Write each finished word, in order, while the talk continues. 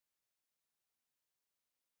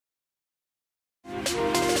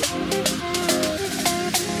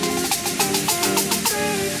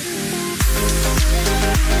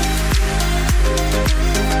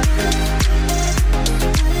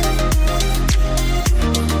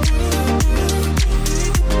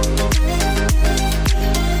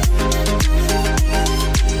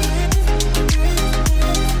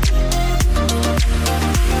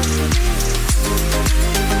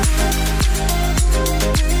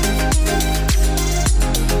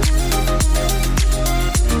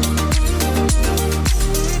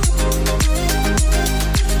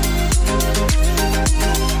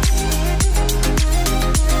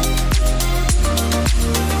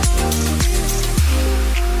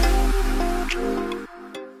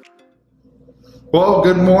Well,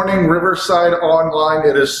 good morning, Riverside Online.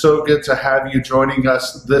 It is so good to have you joining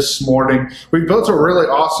us this morning. We've built a really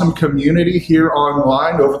awesome community here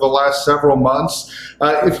online over the last several months.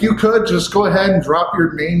 If you could, just go ahead and drop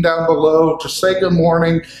your name down below. Just say good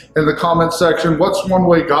morning in the comment section. What's one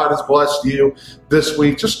way God has blessed you this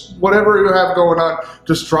week? Just whatever you have going on,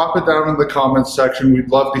 just drop it down in the comments section. We'd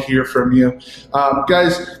love to hear from you.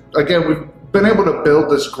 Guys, again, we've been able to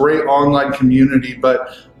build this great online community,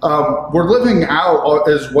 but we're living out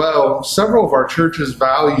as well several of our church's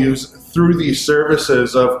values through these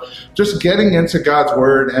services of just getting into God's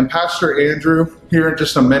Word. And Pastor Andrew, here in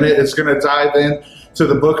just a minute, is going to dive in to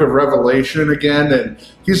the book of Revelation again. And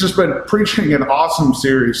he's just been preaching an awesome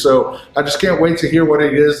series. So I just can't wait to hear what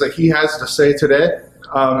it is that he has to say today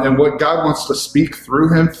and what God wants to speak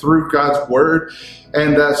through him, through God's Word.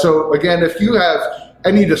 And so again, if you have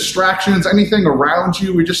any distractions, anything around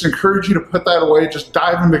you, we just encourage you to put that away. Just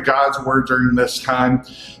dive into God's Word during this time.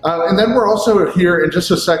 And then we're also here in just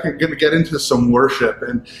a second going to get into some worship.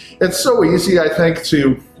 And it's so easy, I think,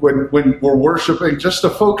 to, when we're worshiping, just to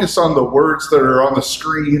focus on the words that are on the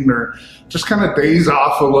screen or just kind of daze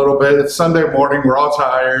off a little bit. It's Sunday morning, we're all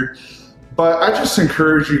tired. But I just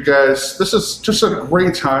encourage you guys, this is just a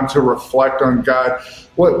great time to reflect on God,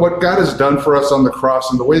 what God has done for us on the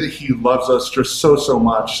cross and the way that he loves us just so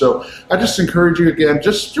much. So I just encourage you again,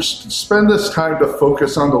 just spend this time to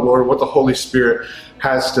focus on the Lord, what the Holy Spirit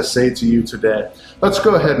has to say to you today. Let's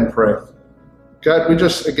go ahead and pray. God, we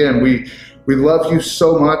just, again, we love you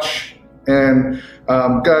so much. And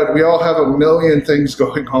God, we all have a million things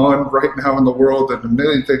going on right now in the world and a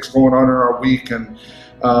million things going on in our week. And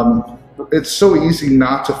it's so easy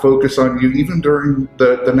not to focus on you, even during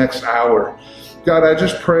the next hour. God, I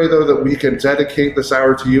just pray, though, that we can dedicate this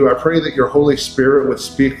hour to you. I pray that your Holy Spirit would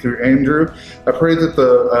speak through Andrew. I pray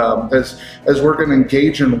that as we're going to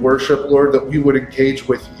engage in worship, Lord, that we would engage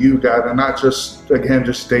with you, God, and not just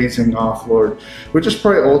dazing off, Lord. We just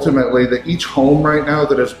pray ultimately that each home right now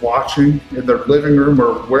that is watching in their living room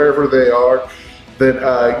or wherever they are,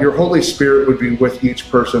 that your Holy Spirit would be with each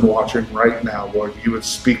person watching right now, Lord. You would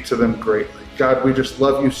speak to them greatly. God, we just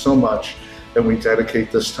love you so much. And we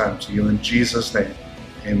dedicate this time to you in Jesus' name.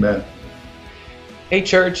 Amen. Hey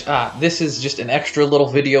church, this is just an extra little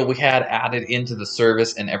video we had added into the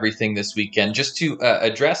service and everything this weekend, just to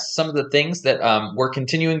address some of the things that we're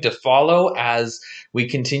continuing to follow as we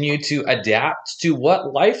continue to adapt to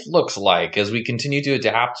what life looks like, as we continue to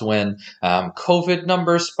adapt when COVID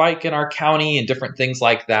numbers spike in our county and different things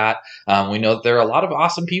like that. We know that there are a lot of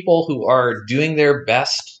awesome people who are doing their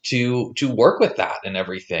best to work with that and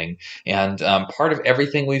everything. And part of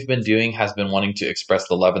everything we've been doing has been wanting to express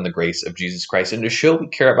the love and the grace of Jesus Christ and to show we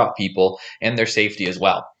care about people and their safety as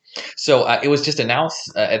well. So it was just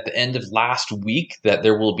announced at the end of last week that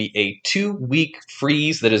there will be a 2-week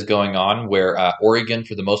freeze that is going on where Oregon,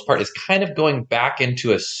 for the most part, is kind of going back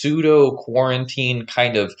into a pseudo quarantine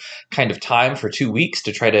kind of time for 2 weeks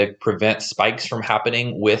to try to prevent spikes from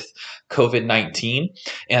happening with COVID-19.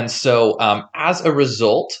 And so as a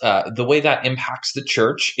result, the way that impacts the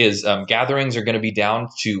church is gatherings are going to be down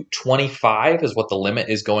to 25 is what the limit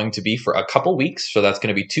is going to be for a couple weeks. So that's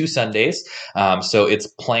going to be 2 Sundays. So it's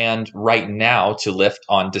planned right now to lift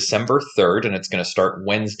on December 3rd, and it's going to start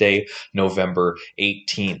Wednesday, November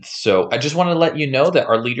 18th. So I just want to let you know that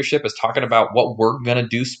our leadership is talking about what we're going to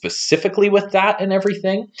do specifically with that and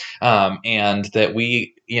everything, and that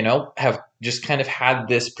we, have just kind of had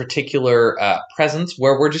this particular presence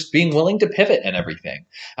where we're just being willing to pivot and everything.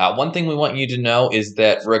 One thing we want you to know is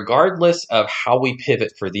that regardless of how we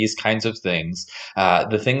pivot for these kinds of things,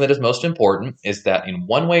 the thing that is most important is that in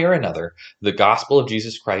one way or another, the gospel of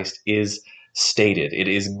Jesus Christ is stated. It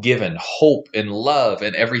is given. Hope and love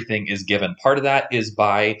and everything is given. Part of that is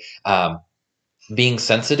by being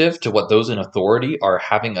sensitive to what those in authority are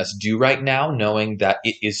having us do right now, knowing that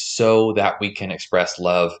it is so that we can express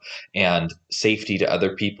love and safety to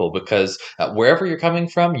other people. Because wherever you're coming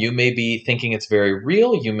from, you may be thinking it's very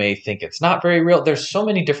real, you may think it's not very real. There's so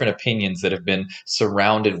many different opinions that have been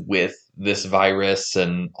surrounded with this virus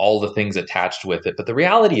and all the things attached with it. But the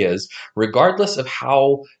reality is, regardless of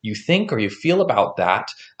how you think or you feel about that,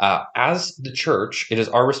 as the church, it is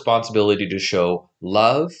our responsibility to show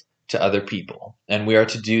love to other people. And we are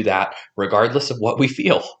to do that regardless of what we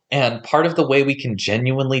feel. And part of the way we can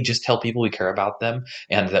genuinely just tell people we care about them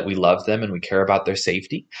and that we love them and we care about their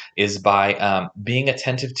safety is by being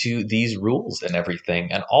attentive to these rules and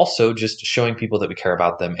everything. And also just showing people that we care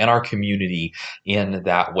about them and our community in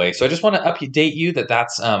that way. So I just want to update you that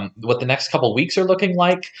that's what the next couple weeks are looking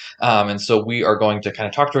like. And so we are going to kind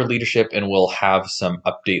of talk to our leadership and we'll have some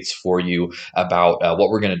updates for you about what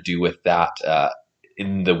we're going to do with that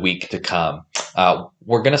in the week to come.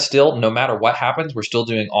 We're going to still, no matter what happens, we're still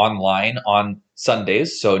doing online on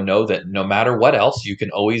Sundays. So know that no matter what else, you can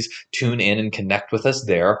always tune in and connect with us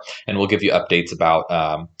there. And we'll give you updates about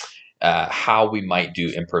how we might do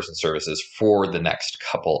in-person services for the next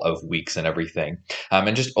couple of weeks and everything.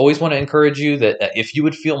 And just always want to encourage you that if you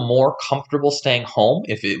would feel more comfortable staying home,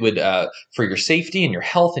 if it would, for your safety and your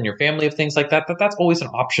health and your family of things like that, that's always an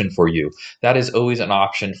option for you. That is always an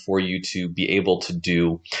option for you to be able to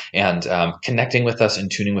do. And connecting with us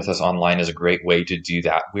and tuning with us online is a great way to do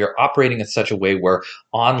that. We are operating in such a way where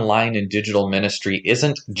online and digital ministry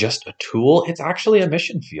isn't just a tool, it's actually a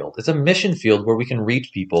mission field. It's a mission field where we can reach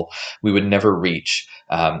people we would never reach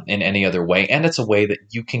in any other way. And it's a way that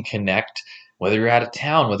you can connect, whether you're out of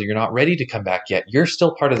town, whether you're not ready to come back yet, you're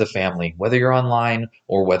still part of the family, whether you're online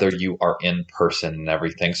or whether you are in person and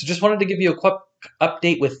everything. So just wanted to give you a quick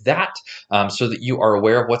update with that so that you are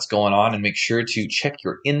aware of what's going on, and make sure to check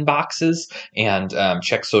your inboxes and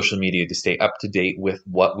check social media to stay up to date with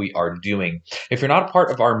what we are doing. If you're not a part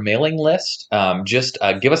of our mailing list, just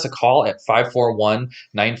give us a call at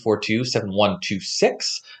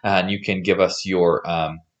 541-942-7126 and you can give us your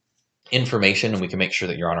information and we can make sure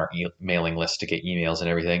that you're on our mailing list to get emails and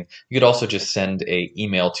everything. You could also just send an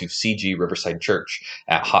email to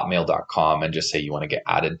cgriversidechurch@hotmail.com and just say you want to get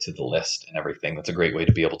added to the list and everything. That's a great way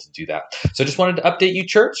to be able to do that. So just wanted to update you,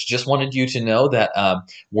 church. Just wanted you to know that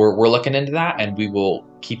we're looking into that, and we will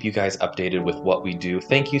keep you guys updated with what we do.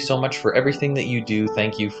 Thank you so much for everything that you do.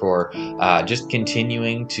 Thank you for just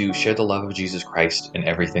continuing to share the love of Jesus Christ in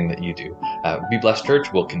everything that you do. Be blessed,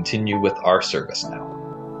 church. We'll continue with our service now.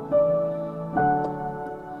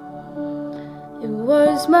 It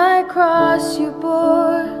was my cross you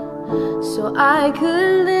bore, so I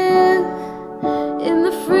could live in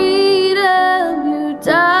the freedom you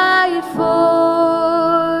died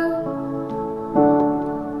for.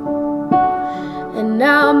 And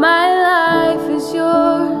now my life is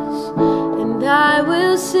yours, and I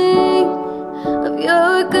will sing of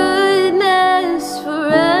your goodness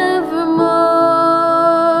forevermore.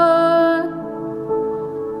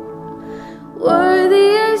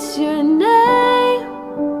 Worthy is your name,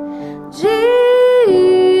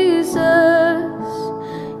 Jesus.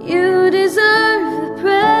 You deserve the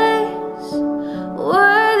praise.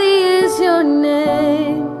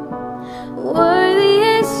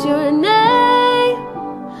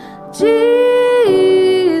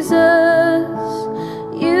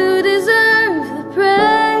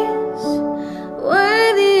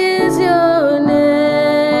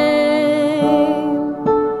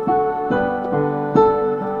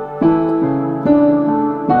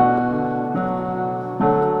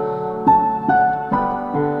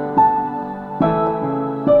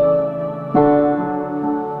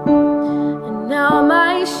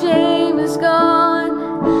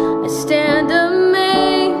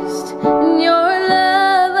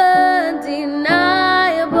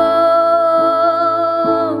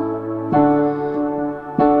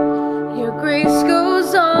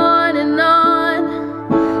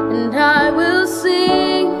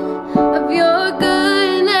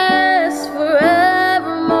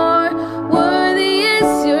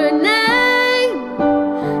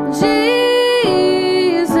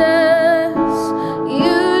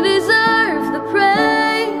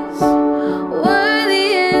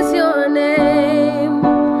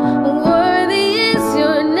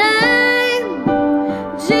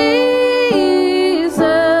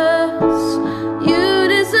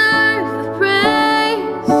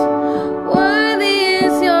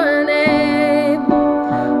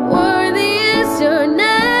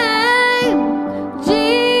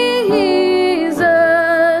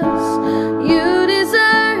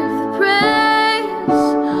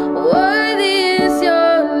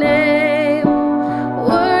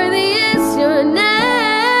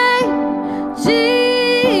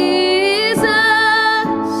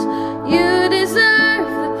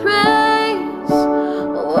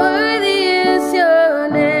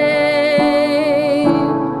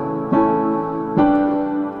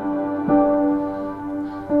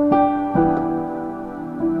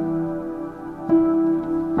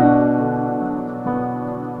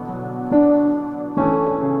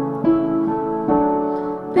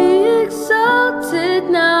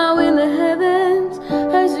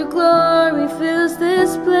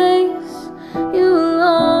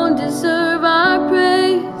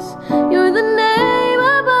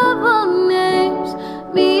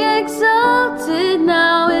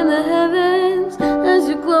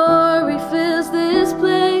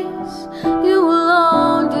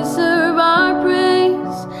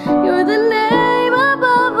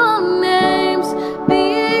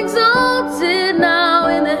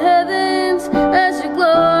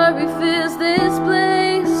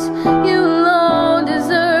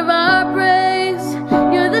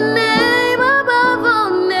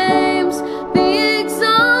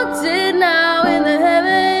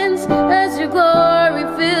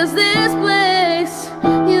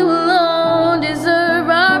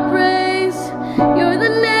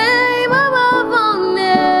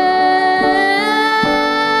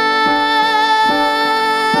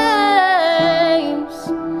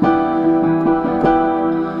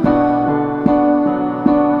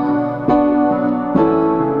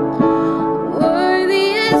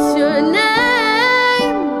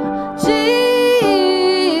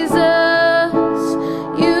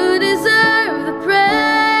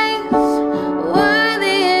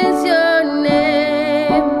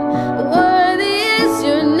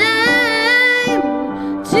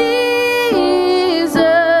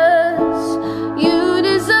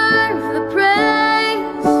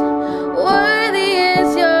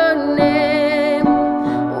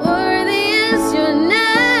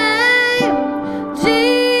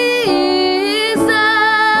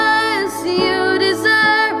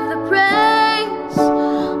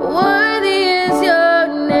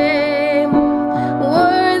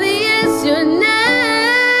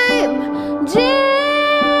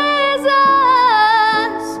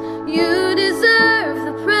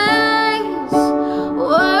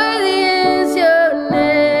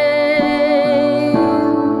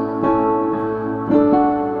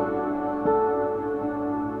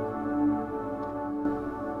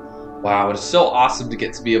 it's so awesome to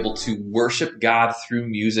get to be able to worship God through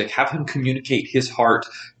music, have Him communicate His heart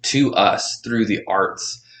to us through the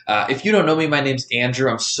arts. If you don't know me, my name's Andrew.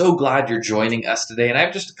 I'm so glad you're joining us today. And I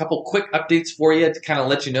have just a couple quick updates for you to kind of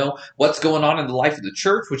let you know what's going on in the life of the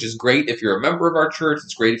church, which is great if you're a member of our church.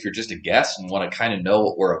 It's great if you're just a guest and want to kind of know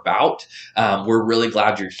what we're about. We're really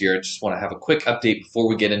glad you're here. I just want to have a quick update before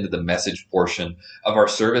we get into the message portion of our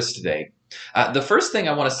service today. The first thing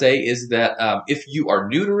I want to say is that if you are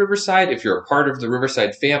new to Riverside, if you're a part of the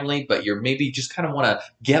Riverside family, but you're maybe just kind of want to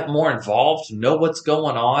get more involved, know what's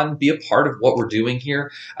going on, be a part of what we're doing here,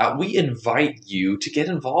 we invite you to get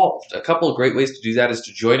involved. A couple of great ways to do that is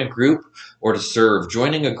to join a group or to serve.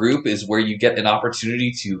 Joining a group is where you get an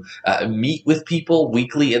opportunity to meet with people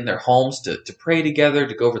weekly in their homes, to pray together,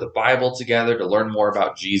 to go over the Bible together, to learn more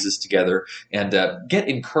about Jesus together, and get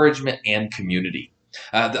encouragement and community.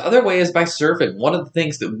 The other way is by serving. One of the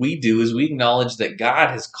things that we do is we acknowledge that God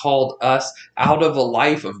has called us out of a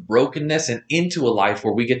life of brokenness and into a life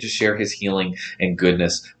where we get to share His healing and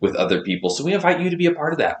goodness with other people. So we invite you to be a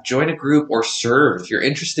part of that. Join a group or serve. If you're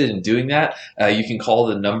interested in doing that, you can call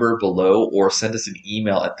the number below or send us an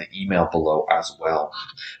email at the email below as well.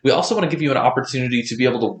 We also want to give you an opportunity to be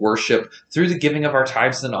able to worship through the giving of our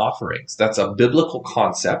tithes and offerings. That's a biblical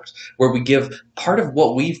concept where we give part of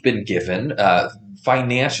what we've been given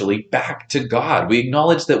financially back to God. We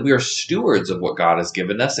acknowledge that we are stewards of what God has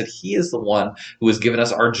given us, and He is the one who has given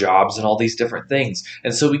us our jobs and all these different things.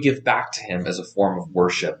 And so we give back to Him as a form of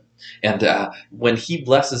worship. And when He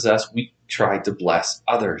blesses us, we try to bless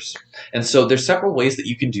others. And so there's several ways that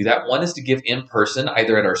you can do that. One is to give in person,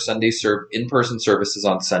 either at our Sunday in-person services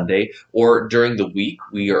on Sunday or during the week.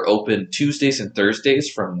 We are open Tuesdays and Thursdays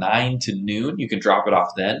from 9 to noon. You can drop it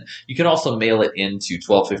off then. You can also mail it into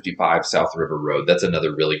 1255 South River Road. That's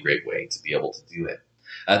another really great way to be able to do it.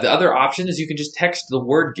 The other option is you can just text the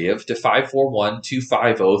word give to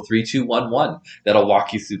 541-250-3211. That'll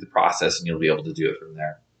walk you through the process and you'll be able to do it from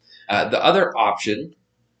there. The other option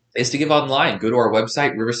is to give online. Go to our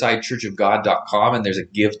website, riversidechurchofgod.com, and there's a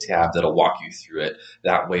give tab that'll walk you through it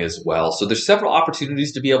that way as well. So there's several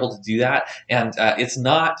opportunities to be able to do that. And it's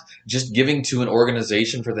not just giving to an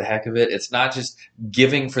organization for the heck of it. It's not just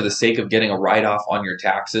giving for the sake of getting a write-off on your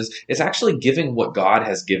taxes. It's actually giving what God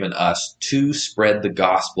has given us to spread the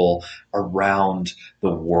gospel around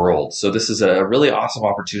the world. So this is a really awesome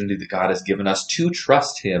opportunity that God has given us to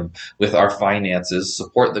trust Him with our finances,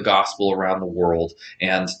 support the gospel around the world,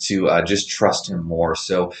 and to just trust Him more.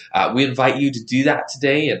 So we invite you to do that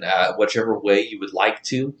today in whichever way you would like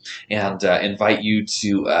to, and invite you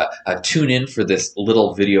to tune in for this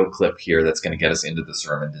little video clip here that's going to get us into the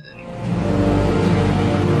sermon today.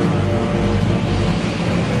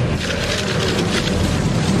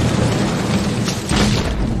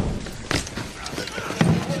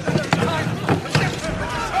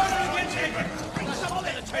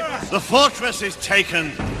 The fortress is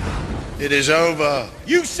taken. It is over.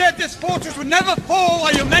 You said this fortress would never fall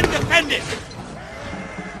while your men defend it.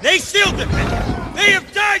 They still defend it. They have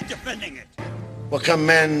died defending it. What can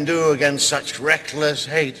men do against such reckless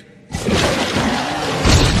hate?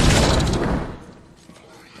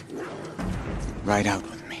 Ride out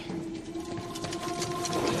with me.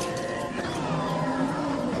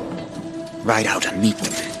 Ride out and meet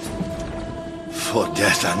with me. For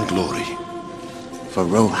death and glory. For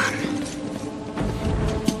Rohan.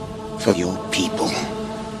 For your people.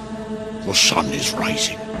 The sun is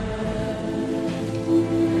rising.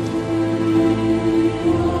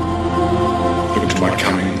 Look to my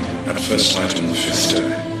coming at first light on the fifth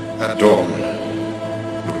day. At dawn,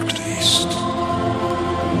 look to the east.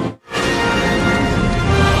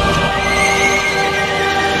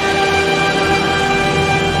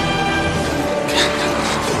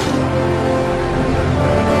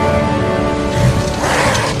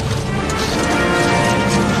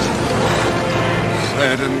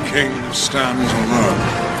 Theoden King stands alone.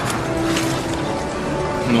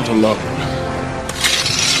 Not alone.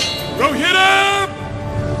 Go hit him!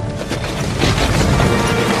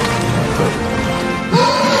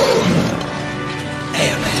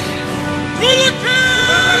 For the king!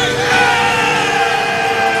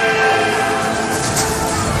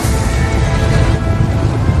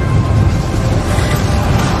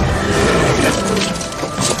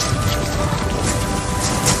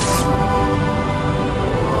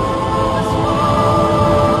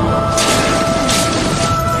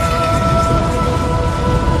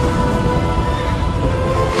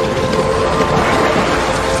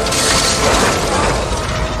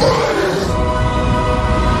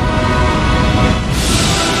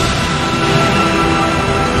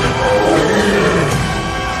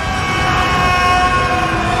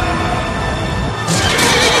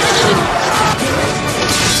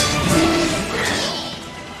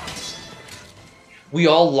 We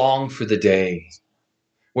all long for the day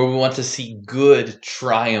where we want to see good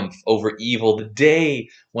triumph over evil, the day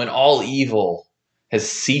when all evil has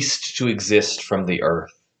ceased to exist from the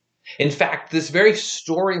earth. In fact, this very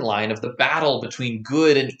storyline of the battle between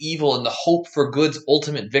good and evil and the hope for good's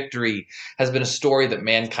ultimate victory has been a story that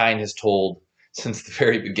mankind has told since the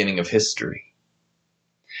very beginning of history.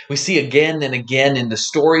 We see again and again in the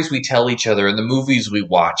stories we tell each other, in the movies we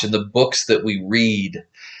watch, in the books that we read,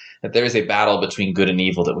 that there is a battle between good and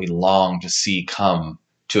evil that we long to see come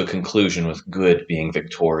to a conclusion with good being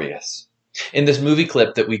victorious. In this movie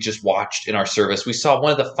clip that we just watched in our service, we saw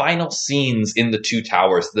one of the final scenes in The Two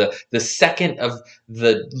Towers, the second of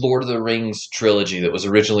the Lord of the Rings trilogy that was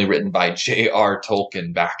originally written by J.R.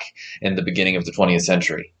 Tolkien back in the beginning of the 20th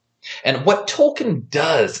century. And what Tolkien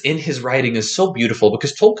does in his writing is so beautiful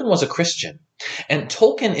because Tolkien was a Christian. And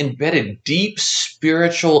Tolkien embedded deep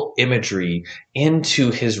spiritual imagery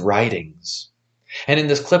into his writings. And in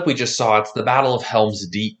this clip we just saw, it's the Battle of Helm's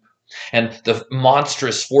Deep. And the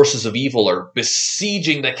monstrous forces of evil are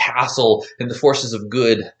besieging the castle, and the forces of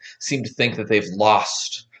good seem to think that they've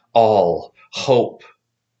lost all hope.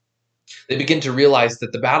 They begin to realize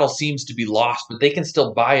that the battle seems to be lost, but they can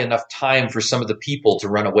still buy enough time for some of the people to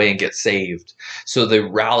run away and get saved. So they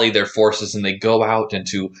rally their forces and they go out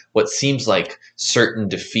into what seems like certain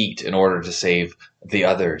defeat in order to save the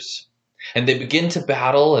others. And they begin to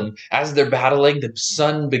battle, and as they're battling, the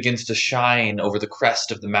sun begins to shine over the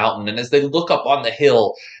crest of the mountain. And as they look up on the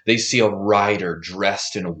hill, they see a rider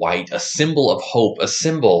dressed in white, a symbol of hope, a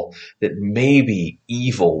symbol that maybe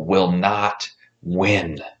evil will not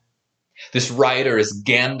win. This rider is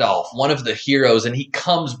Gandalf, one of the heroes, and he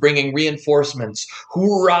comes bringing reinforcements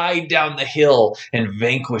who ride down the hill and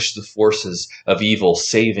vanquish the forces of evil,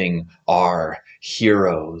 saving our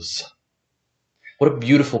heroes. What a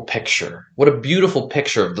beautiful picture. What a beautiful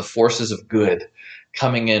picture of the forces of good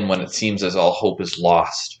coming in when it seems as all hope is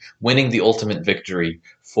lost, winning the ultimate victory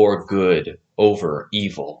for good over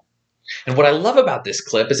evil. And what I love about this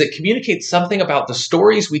clip is it communicates something about the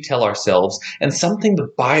stories we tell ourselves and something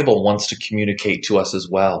the Bible wants to communicate to us as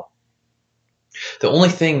well. The only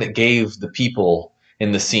thing that gave the people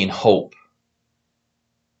in the scene hope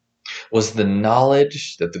was the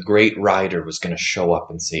knowledge that the great rider was going to show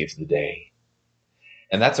up and save the day.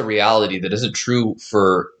 And that's a reality that isn't true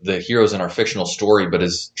for the heroes in our fictional story, but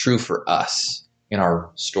is true for us in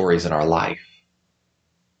our stories in our life.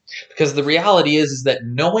 Because the reality is that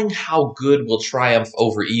knowing how good will triumph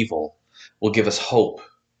over evil will give us hope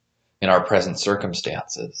in our present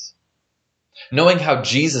circumstances. Knowing how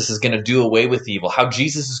Jesus is going to do away with evil, how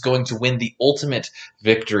Jesus is going to win the ultimate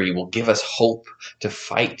victory will give us hope to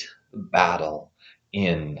fight the battle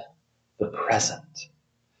in the present.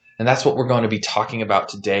 And that's what we're going to be talking about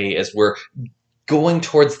today as we're going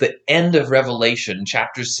towards the end of Revelation,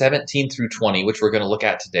 chapters 17 through 20, which we're going to look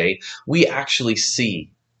at today. We actually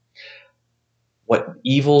see what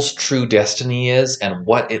evil's true destiny is and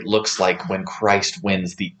what it looks like when Christ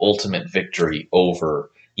wins the ultimate victory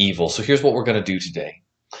over evil. So here's what we're going to do today.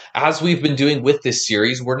 As we've been doing with this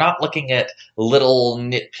series, we're not looking at little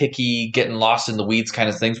nitpicky, getting lost in the weeds kind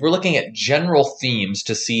of things. We're looking at general themes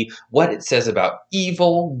to see what it says about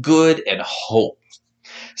evil, good, and hope.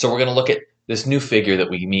 So we're going to look at this new figure that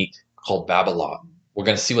we meet called Babylon. We're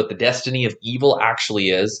going to see what the destiny of evil actually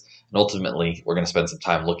is. And ultimately, we're going to spend some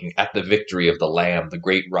time looking at the victory of the Lamb, the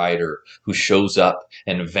great rider who shows up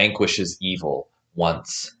and vanquishes evil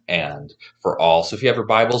once and for all. So if you have your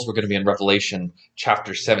Bibles, we're going to be in Revelation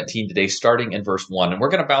chapter 17 today, starting in verse 1. And we're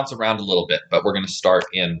going to bounce around a little bit, but we're going to start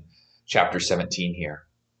in chapter 17 here.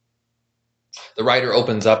 The writer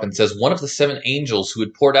opens up and says, "One of the 7 angels who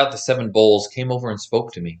had poured out the 7 bowls came over and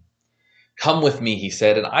spoke to me. 'Come with me,' he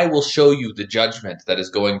said, 'and I will show you the judgment that is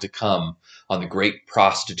going to come on the great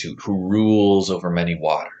prostitute who rules over many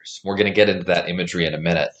waters.'" We're going to get into that imagery in a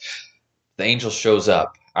minute. The angel shows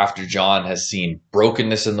up after John has seen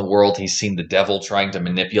brokenness in the world. He's seen the devil trying to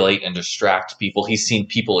manipulate and distract people. He's seen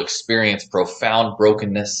people experience profound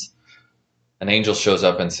brokenness. An angel shows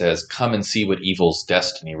up and says, "Come and see what evil's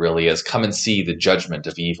destiny really is. Come and see the judgment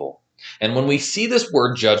of evil." And when we see this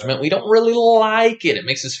word judgment, we don't really like it. It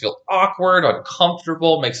makes us feel awkward,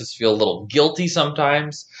 uncomfortable, makes us feel a little guilty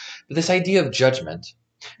sometimes. But this idea of judgment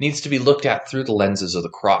needs to be looked at through the lenses of the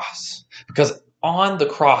cross. Because on the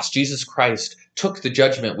cross, Jesus Christ took the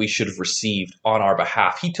judgment we should have received on our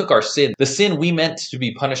behalf. He took our sin, the sin we meant to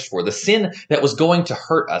be punished for, the sin that was going to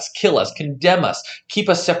hurt us, kill us, condemn us, keep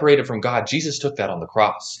us separated from God. Jesus took that on the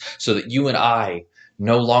cross so that you and I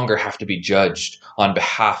no longer have to be judged on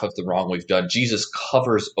behalf of the wrong we've done. Jesus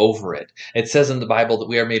covers over it. It says in the Bible that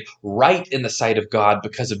we are made right in the sight of God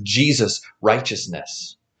because of Jesus'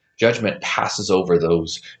 righteousness. Judgment passes over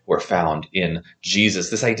those who are found in Jesus.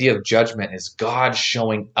 This idea of judgment is God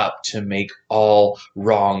showing up to make all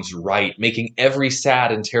wrongs right, making every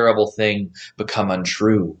sad and terrible thing become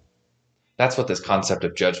untrue. That's what this concept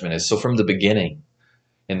of judgment is. So from the beginning,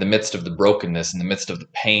 in the midst of the brokenness, in the midst of the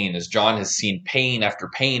pain, as John has seen pain after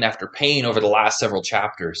pain after pain over the last several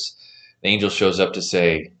chapters, the angel shows up to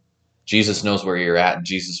say, Jesus knows where you're at and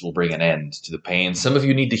Jesus will bring an end to the pain. Some of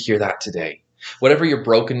you need to hear that today. Whatever your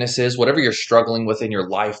brokenness is, whatever you're struggling with in your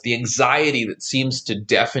life, the anxiety that seems to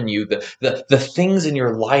deafen you, the things in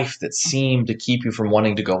your life that seem to keep you from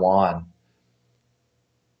wanting to go on.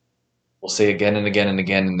 We'll say again and again and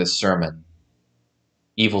again in this sermon,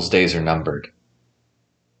 evil's days are numbered.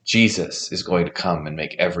 Jesus is going to come and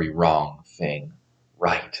make every wrong thing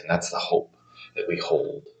right. And that's the hope that we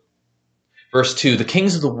hold. Verse 2, the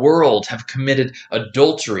kings of the world have committed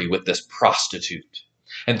adultery with this prostitute,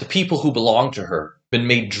 and the people who belong to her been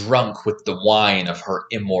made drunk with the wine of her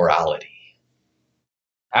immorality.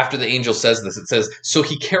 After the angel says this, it says, so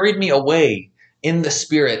he carried me away in the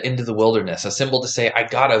spirit into the wilderness, a symbol to say, I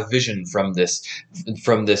got a vision from this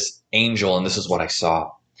angel, and this is what I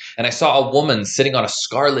saw. And I saw a woman sitting on a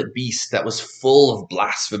scarlet beast that was full of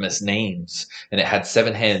blasphemous names, and it had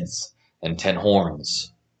 7 heads and 10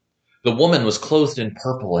 horns. The woman was clothed in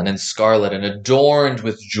purple and in scarlet and adorned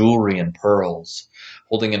with jewelry and pearls,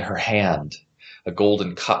 holding in her hand a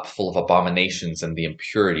golden cup full of abominations and the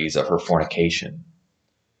impurities of her fornication.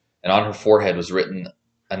 And on her forehead was written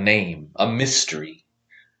a name, a mystery,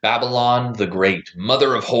 Babylon the Great,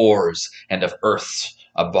 mother of whores and of earth's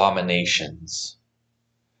abominations.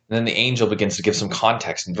 And then the angel begins to give some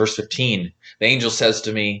context. In verse 15, the angel says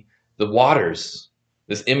to me, the waters,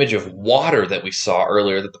 this image of water that we saw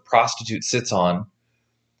earlier that the prostitute sits on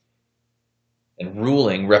and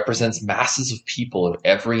ruling, represents masses of people of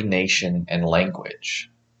every nation and language.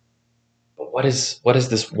 But what is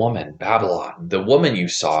this woman, Babylon? The woman you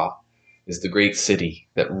saw is the great city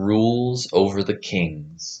that rules over the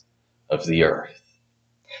kings of the earth.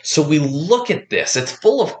 So we look at this. It's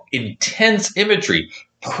full of intense imagery.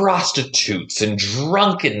 Prostitutes and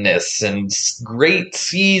drunkenness and great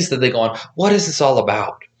seas that they go on. What is this all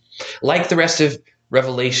about? Like the rest of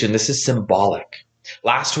Revelation, this is symbolic.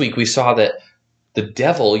 Last week we saw that the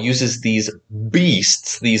devil uses these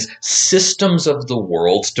beasts, these systems of the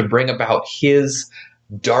world, to bring about his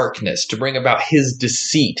darkness, to bring about his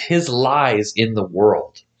deceit, his lies in the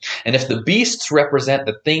world. And if the beasts represent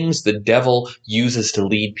the things the devil uses to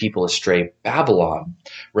lead people astray, Babylon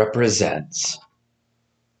represents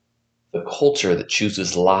the culture that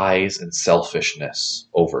chooses lies and selfishness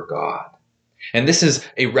over God. And this is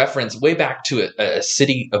a reference way back to a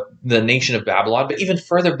city of the nation of Babylon, but even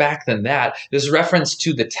further back than that, there's reference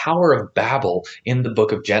to the Tower of Babel in the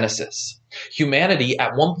book of Genesis. Humanity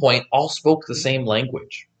at one point all spoke the same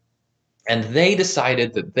language. And they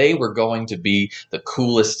decided that they were going to be the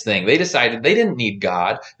coolest thing. They decided they didn't need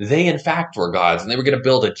God. They, in fact, were gods, and they were going to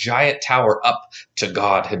build a giant tower up to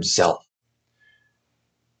God himself.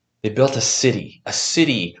 They built a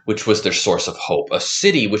city which was their source of hope, a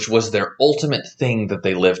city which was their ultimate thing that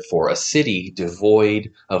they lived for, a city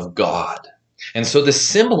devoid of God. And so the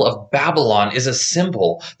symbol of Babylon is a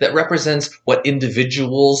symbol that represents what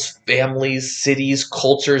individuals, families, cities,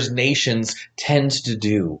 cultures, nations tend to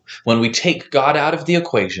do. When we take God out of the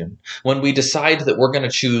equation, when we decide that we're going to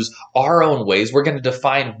choose our own ways, we're going to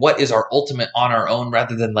define what is our ultimate on our own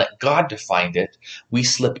rather than let God define it, we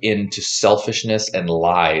slip into selfishness and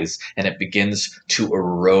lies, and it begins to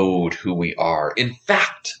erode who we are. In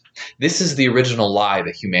fact, this is the original lie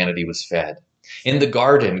that humanity was fed. In the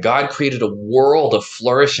garden, God created a world of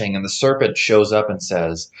flourishing, and the serpent shows up and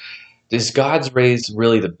says, is God's ways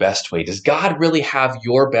really the best way? Does God really have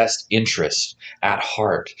your best interest at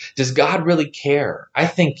heart? Does God really care? I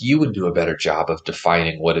think you would do a better job of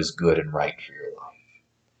defining what is good and right for your life.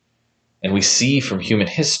 And we see from human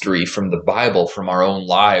history, from the Bible, from our own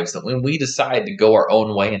lives, that when we decide to go our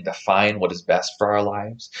own way and define what is best for our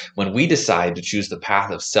lives, when we decide to choose the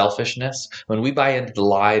path of selfishness, when we buy into the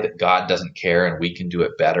lie that God doesn't care and we can do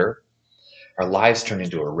it better, our lives turn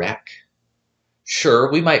into a wreck.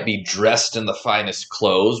 Sure, we might be dressed in the finest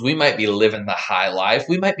clothes. We might be living the high life.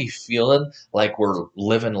 We might be feeling like we're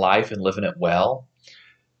living life and living it well.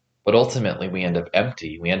 But ultimately, we end up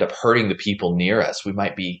empty. We end up hurting the people near us. We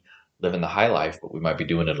might be living the high life, but we might be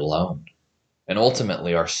doing it alone. And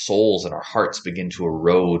ultimately, our souls and our hearts begin to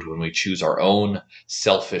erode when we choose our own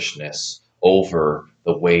selfishness over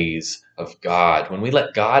the ways of God. When we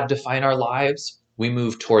let God define our lives, we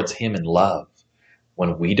move towards Him in love.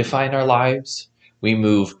 When we define our lives, we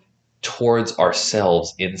move towards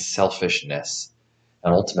ourselves in selfishness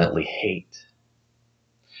and ultimately hate.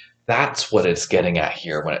 That's what it's getting at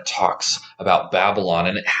here when it talks about Babylon.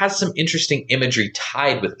 And it has some interesting imagery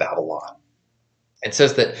tied with Babylon. It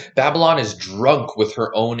says that Babylon is drunk with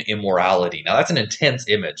her own immorality. Now, that's an intense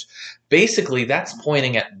image. Basically, that's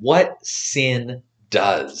pointing at what sin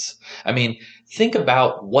does. I mean, think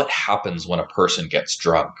about what happens when a person gets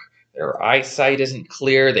drunk. Their eyesight isn't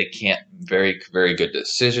clear. They can't very, very good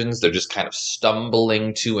decisions. They're just kind of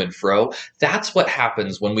stumbling to and fro. That's what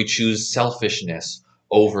happens when we choose selfishness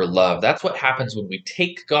over love. That's what happens when we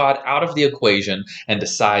take God out of the equation and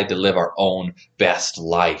decide to live our own best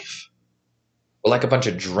life. We're like a bunch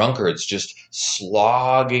of drunkards just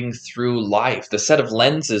slogging through life. The set of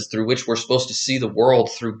lenses through which we're supposed to see the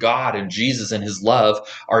world through God and Jesus and His love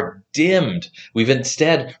are dimmed. We've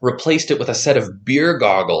instead replaced it with a set of beer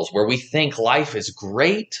goggles where we think life is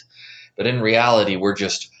great, but in reality, we're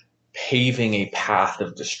just paving a path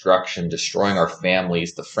of destruction, destroying our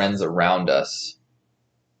families, the friends around us,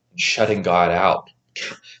 and shutting God out.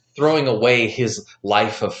 Throwing away His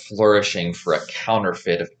life of flourishing for a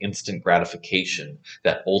counterfeit of instant gratification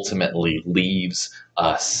that ultimately leaves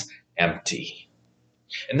us empty.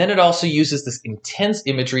 And then it also uses this intense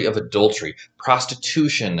imagery of adultery,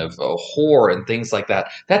 prostitution, of a whore, and things like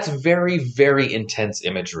that. That's very, very intense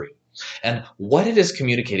imagery. And what it is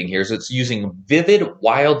communicating here is it's using vivid,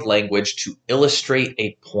 wild language to illustrate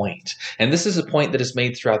a point. And this is a point that is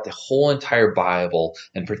made throughout the whole entire Bible,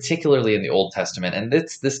 and particularly in the Old Testament. And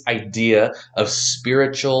it's this idea of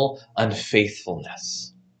spiritual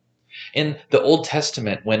unfaithfulness. In the Old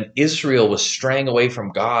Testament, when Israel was straying away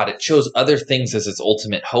from God, it chose other things as its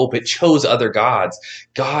ultimate hope. It chose other gods.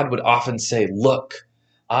 God would often say, look,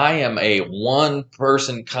 I am a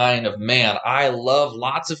one-person kind of man. I love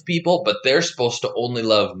lots of people, but they're supposed to only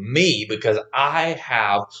love me because I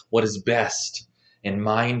have what is best in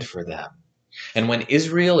mind for them. And when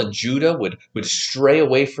Israel and Judah would stray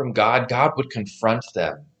away from God, God would confront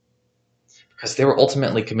them because they were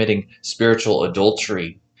ultimately committing spiritual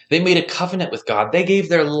adultery. They made a covenant with God. They gave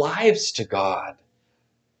their lives to God.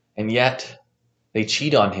 And yet, they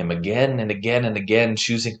cheat on Him again and again and again,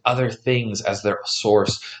 choosing other things as their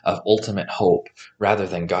source of ultimate hope rather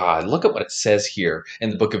than God. Look at what it says here in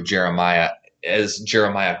the book of Jeremiah as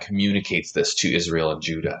Jeremiah communicates this to Israel and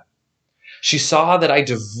Judah. She saw that I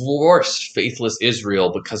divorced faithless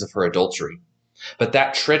Israel because of her adultery. But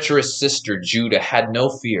that treacherous sister Judah had no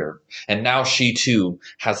fear, and now she too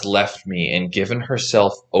has left me and given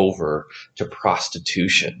herself over to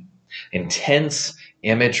prostitution. Intense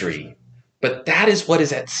imagery. But that is what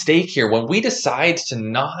is at stake here. When we decide to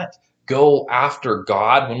not go after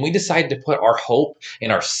God, when we decide to put our hope in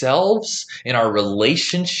ourselves, in our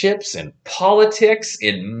relationships, in politics,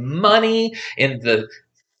 in money, in the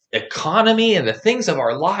economy and the things of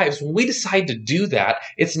our lives, when we decide to do that,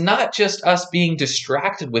 it's not just us being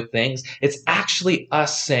distracted with things. It's actually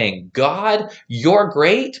us saying, God, you're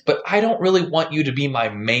great, but I don't really want you to be my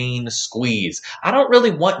main squeeze. I don't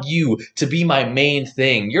really want you to be my main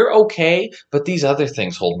thing. You're okay, but these other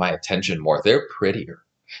things hold my attention more. They're prettier.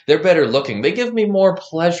 They're better looking. They give me more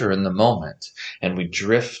pleasure in the moment. And we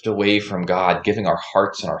drift away from God, giving our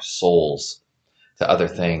hearts and our souls to other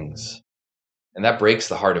things. And that breaks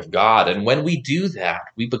the heart of God. And when we do that,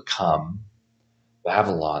 we become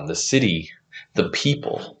Babylon, the city, the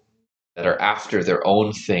people that are after their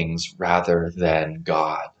own things rather than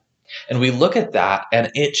God. And we look at that, and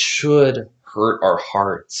it should hurt our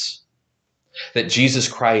hearts. That Jesus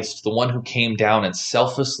Christ, the one who came down and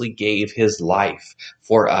selflessly gave His life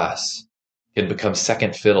for us, can become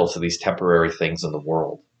second fiddle to these temporary things in the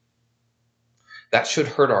world. That should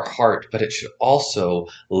hurt our heart, but it should also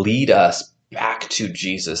lead us back to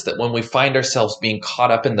Jesus, that when we find ourselves being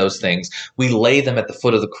caught up in those things, we lay them at the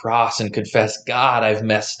foot of the cross and confess, God, I've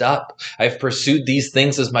messed up. I've pursued these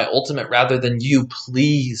things as my ultimate rather than you.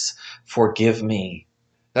 Please forgive me.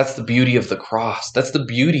 That's the beauty of the cross. That's the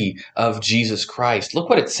beauty of Jesus Christ. Look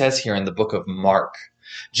what it says here in the book of Mark.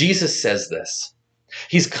 Jesus says this.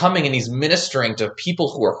 He's coming and He's ministering to people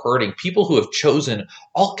who are hurting, people who have chosen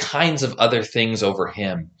all kinds of other things over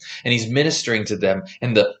Him. And He's ministering to them.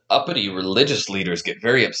 And the uppity religious leaders get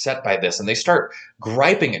very upset by this. And they start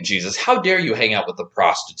griping at Jesus. How dare you hang out with the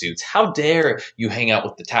prostitutes? How dare you hang out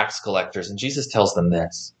with the tax collectors? And Jesus tells them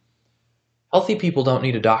this. Healthy people don't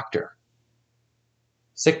need a doctor.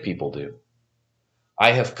 Sick people do.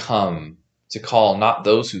 I have come to call not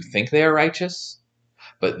those who think they are righteous,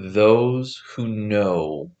 but those who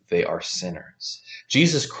know they are sinners.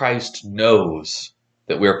 Jesus Christ knows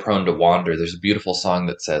that we're prone to wander. There's a beautiful song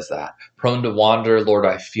that says that. Prone to wander, Lord,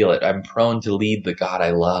 I feel it. I'm prone to lead the God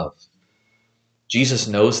I love. Jesus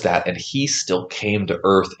knows that, and he still came to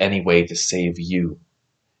earth anyway to save you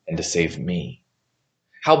and to save me.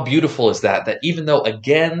 How beautiful is that, that even though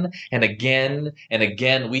again and again and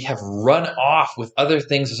again we have run off with other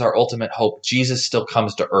things as our ultimate hope, Jesus still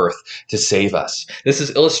comes to earth to save us. This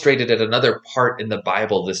is illustrated at another part in the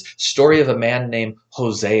Bible, this story of a man named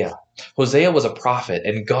Hosea. Hosea was a prophet,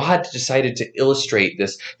 and God decided to illustrate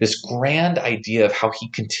this grand idea of how he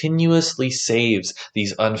continuously saves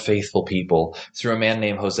these unfaithful people through a man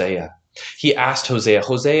named Hosea. He asked Hosea,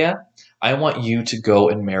 Hosea, I want you to go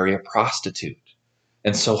and marry a prostitute.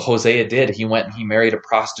 And so Hosea did. He went and he married a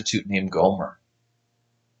prostitute named Gomer.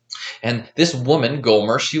 And this woman,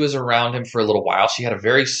 Gomer, she was around him for a little while. She had a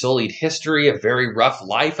very sullied history, a very rough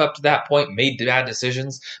life up to that point, made bad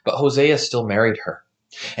decisions, but Hosea still married her.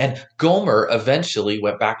 And Gomer eventually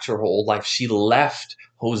went back to her old life. She left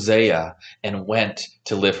Hosea and went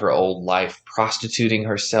to live her old life, prostituting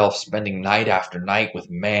herself, spending night after night with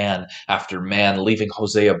man after man, leaving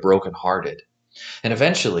Hosea brokenhearted. And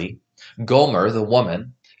eventually, Gomer, the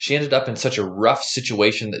woman, she ended up in such a rough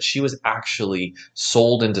situation that she was actually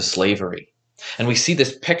sold into slavery. And we see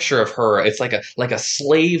this picture of her. It's like a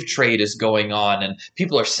slave trade is going on, and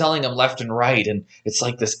people are selling them left and right. And it's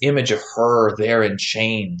like this image of her there in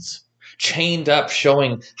chains, chained up,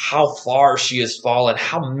 showing how far she has fallen,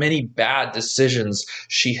 how many bad decisions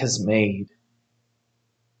she has made.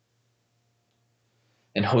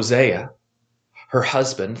 And Hosea, her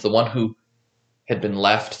husband, the one who had been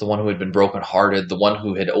left, the one who had been brokenhearted, the one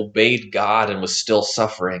who had obeyed God and was still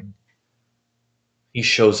suffering, he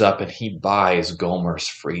shows up and he buys Gomer's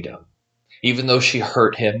freedom. Even though she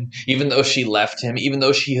hurt him, even though she left him, even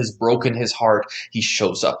though she has broken his heart, he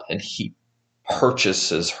shows up and he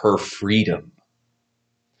purchases her freedom.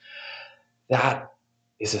 That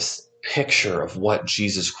is a picture of what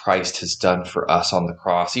Jesus Christ has done for us on the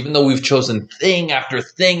cross. Even though we've chosen thing after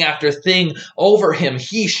thing after thing over him,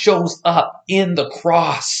 he shows up in the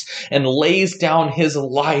cross and lays down his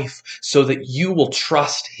life so that you will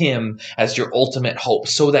trust him as your ultimate hope,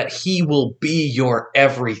 so that he will be your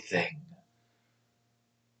everything.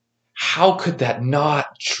 How could that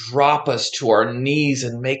not drop us to our knees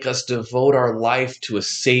and make us devote our life to a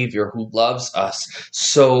Savior who loves us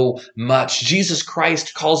so much? Jesus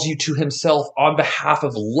Christ calls you to himself on behalf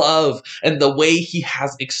of love and the way he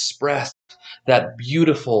has expressed that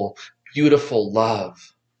beautiful, beautiful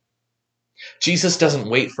love. Jesus doesn't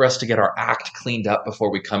wait for us to get our act cleaned up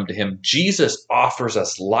before we come to him. Jesus offers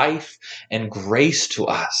us life and grace to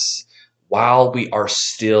us while we are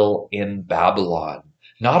still in Babylon.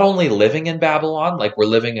 Not only living in Babylon, like we're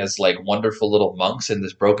living as like wonderful little monks in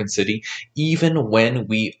this broken city, even when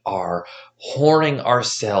we are whoring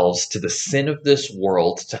ourselves to the sin of this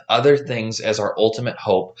world, to other things as our ultimate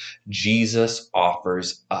hope, Jesus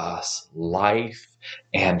offers us life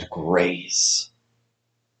and grace.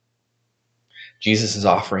 Jesus is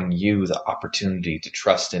offering you the opportunity to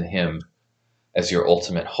trust in him as your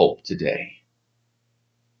ultimate hope today.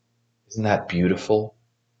 Isn't that beautiful?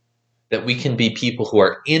 That we can be people who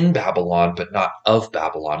are in Babylon, but not of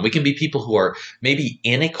Babylon. We can be people who are maybe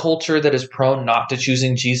in a culture that is prone not to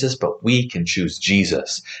choosing Jesus, but we can choose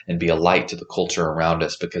Jesus and be a light to the culture around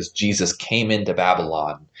us because Jesus came into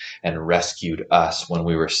Babylon and rescued us when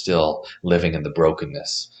we were still living in the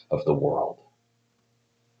brokenness of the world.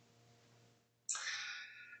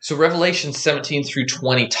 So Revelation 17 through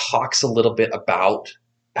 20 talks a little bit about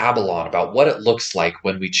Babylon, about what it looks like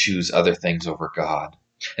when we choose other things over God.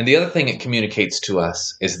 And the other thing it communicates to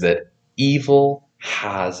us is that evil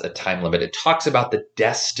has a time limit. It talks about the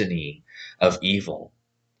destiny of evil.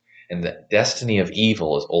 And the destiny of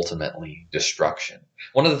evil is ultimately destruction.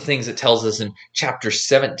 One of the things it tells us in chapter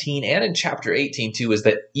 17 and in chapter 18 too is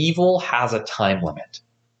that evil has a time limit.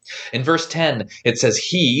 In verse 10, it says,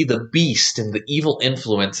 he, the beast, and the evil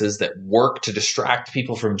influences that work to distract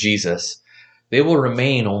people from Jesus, they will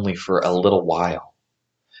remain only for a little while.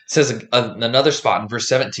 It says in another spot in verse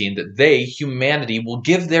 17 that they, humanity, will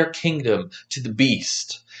give their kingdom to the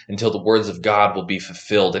beast until the words of God will be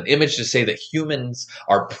fulfilled. An image to say that humans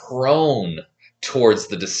are prone towards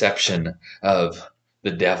the deception of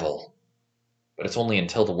the devil. But it's only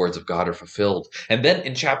until the words of God are fulfilled. And then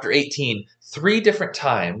in chapter 18, 3 different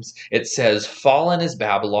times it says, fallen is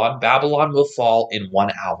Babylon. Babylon will fall in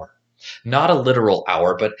 1 hour. Not a literal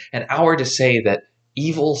hour, but an hour to say that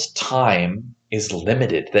evil's time is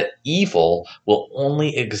limited, that evil will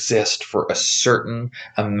only exist for a certain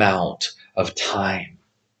amount of time.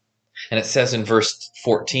 And it says in verse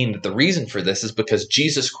 14 that the reason for this is because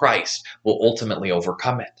Jesus Christ will ultimately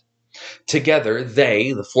overcome it. Together,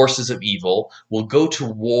 they, the forces of evil, will go to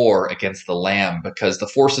war against the Lamb, because the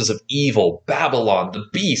forces of evil, Babylon, the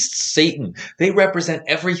beast, Satan, they represent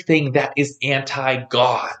everything that is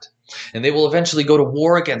anti-God. And they will eventually go to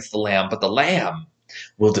war against the Lamb, but the Lamb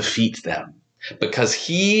will defeat them, because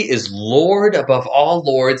he is Lord above all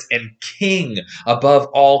lords and King above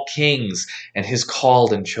all kings, and his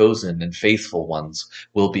called and chosen and faithful ones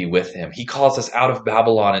will be with him. He calls us out of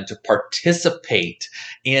Babylon and to participate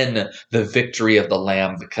in the victory of the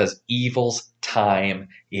Lamb, because evil's time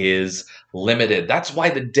is limited. That's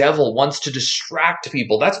why the devil wants to distract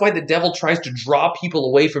people. That's why the devil tries to draw people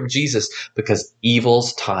away from Jesus, because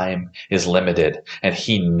evil's time is limited, and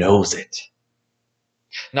he knows it.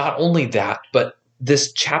 Not only that, but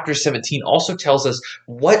this chapter 17 also tells us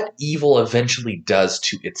what evil eventually does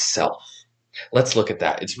to itself. Let's look at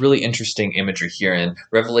that. It's really interesting imagery here in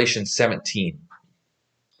Revelation 17,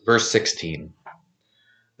 verse 16.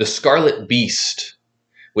 The scarlet beast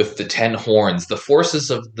with the 10 horns, the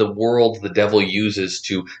forces of the world the devil uses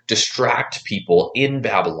to distract people in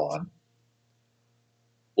Babylon,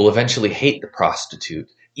 will eventually hate the prostitute.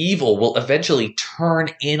 Evil will eventually turn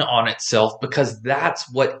in on itself, because that's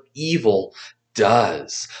what evil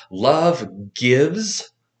does. Love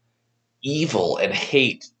gives, evil and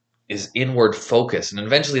hate is inward focus. And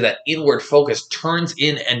eventually that inward focus turns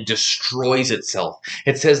in and destroys itself.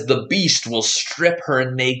 It says the beast will strip her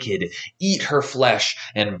naked, eat her flesh,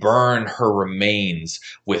 and burn her remains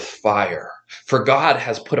with fire. For God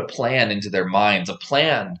has put a plan into their minds, a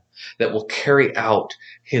plan that will carry out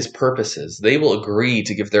his purposes. They will agree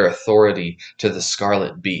to give their authority to the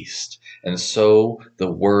scarlet beast, and so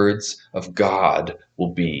the words of God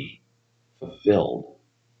will be fulfilled.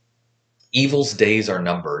 Evil's days are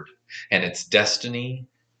numbered, and its destiny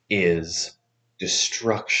is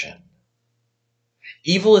destruction.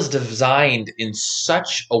 Evil is designed in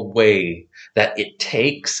such a way that it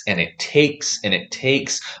takes and it takes and it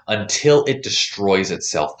takes until it destroys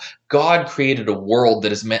itself. God created a world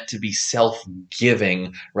that is meant to be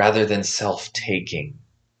self-giving rather than self-taking.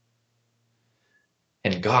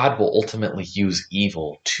 And God will ultimately use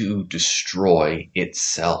evil to destroy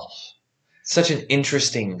itself. Such an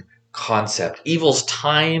interesting concept. Evil's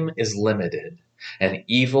time is limited, and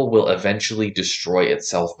evil will eventually destroy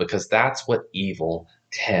itself, because that's what evil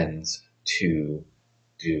tends to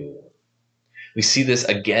do. We see this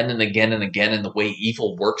again and again and again in the way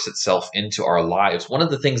evil works itself into our lives. One of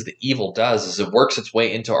the things that evil does is it works its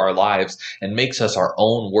way into our lives and makes us our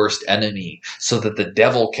own worst enemy, so that the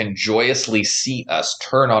devil can joyously see us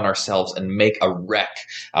turn on ourselves and make a wreck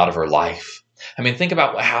out of our life. I mean, think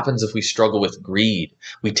about what happens if we struggle with greed.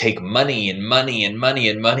 We take money and money and money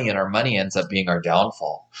and money, and our money ends up being our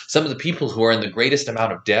downfall. Some of the people who are in the greatest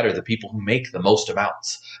amount of debt are the people who make the most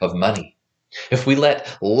amounts of money. If we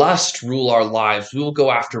let lust rule our lives, we will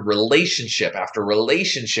go after relationship after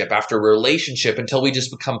relationship after relationship until we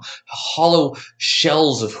just become hollow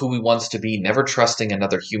shells of who we want to be, never trusting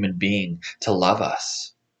another human being to love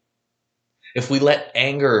us. If we let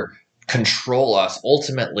anger control us,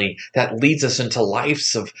 ultimately that leads us into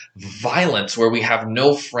lives of violence where we have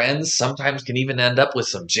no friends, sometimes can even end up with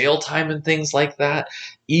some jail time and things like that.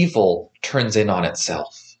 Evil turns in on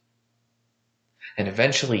itself. And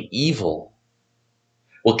eventually evil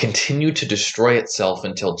will continue to destroy itself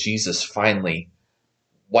until Jesus finally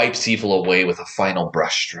wipes evil away with a final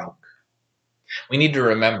brushstroke. We need to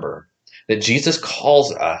remember that Jesus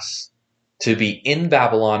calls us to be in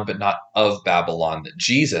Babylon, but not of Babylon. That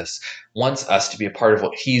Jesus wants us to be a part of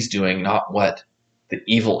what he's doing, not what the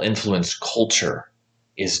evil influenced culture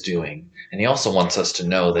is doing. And he also wants us to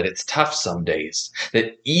know that it's tough some days,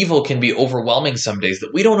 that evil can be overwhelming some days,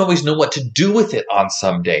 that we don't always know what to do with it on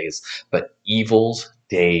some days, but evil's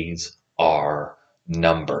days are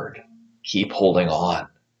numbered. Keep holding on.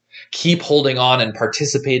 Keep holding on and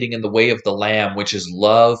participating in the way of the Lamb, which is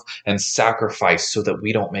love and sacrifice, so that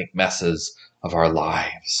we don't make messes of our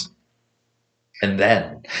lives. And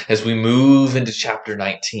then, as we move into chapter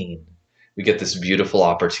 19, we get this beautiful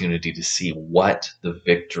opportunity to see what the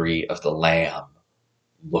victory of the Lamb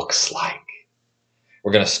looks like.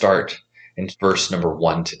 We're going to start in verse number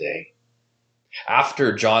 1 today.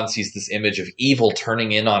 After John sees this image of evil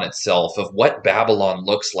turning in on itself, of what Babylon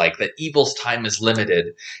looks like, that evil's time is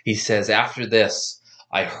limited, he says, after this,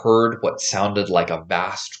 I heard what sounded like a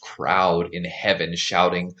vast crowd in heaven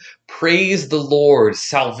shouting, "Praise the Lord!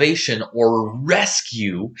 Salvation or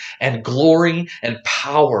rescue and glory and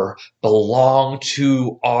power belong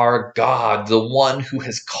to our God, the one who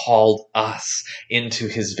has called us into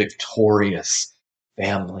his victorious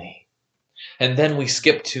family." And then we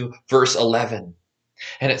skip to verse 11.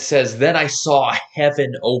 And it says, "Then I saw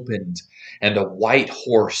heaven opened, and a white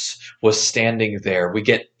horse was standing there." We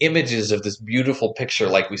get images of this beautiful picture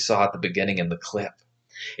like we saw at the beginning in the clip.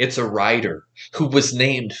 It's a rider who was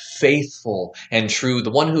named Faithful and True,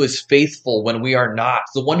 the one who is faithful when we are not,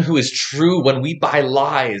 the one who is true when we buy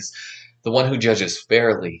lies, the one who judges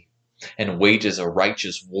fairly and wages a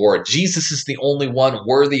righteous war. Jesus is the only one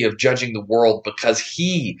worthy of judging the world because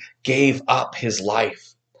he gave up his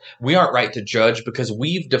life. We aren't right to judge because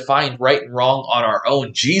we've defined right and wrong on our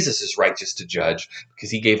own. Jesus is righteous to judge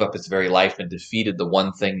because he gave up his very life and defeated the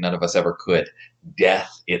one thing none of us ever could,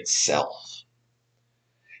 death itself.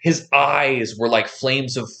 His eyes were like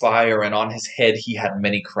flames of fire, and on his head he had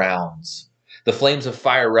many crowns. The flames of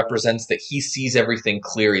fire represents that he sees everything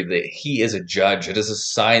clearly, that he is a judge. It is a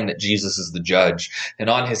sign that Jesus is the judge. And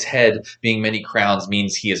on his head being many crowns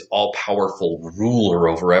means he is all-powerful ruler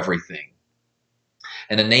over everything.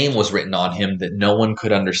 And a name was written on him that no one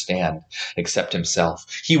could understand except himself.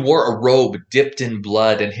 He wore a robe dipped in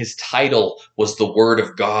blood, and his title was the Word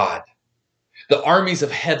of God. The armies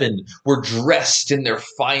of heaven were dressed in their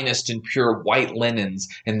finest and pure white linens,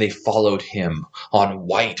 and they followed him on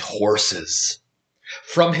white horses.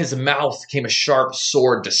 From his mouth came a sharp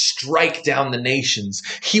sword to strike down the nations.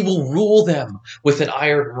 He will rule them with an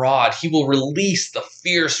iron rod. He will release the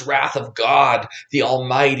fierce wrath of God, the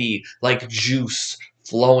Almighty, like juice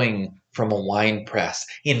flowing from a winepress.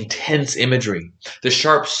 Intense imagery. The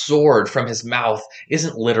sharp sword from his mouth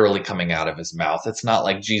isn't literally coming out of his mouth. It's not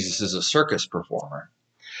like Jesus is a circus performer.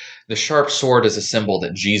 The sharp sword is a symbol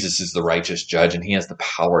that Jesus is the righteous judge and he has the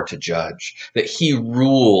power to judge. That he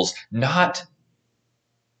rules not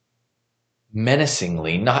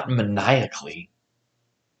menacingly, not maniacally,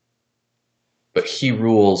 but he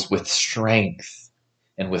rules with strength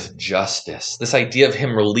and with justice. This idea of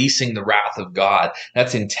him releasing the wrath of God,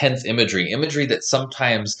 that's intense imagery that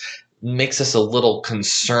sometimes makes us a little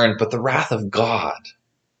concerned, but the wrath of God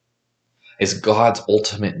is God's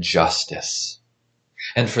ultimate justice.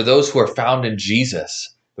 And for those who are found in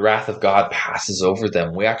Jesus, the wrath of God passes over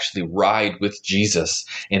them. We actually ride with Jesus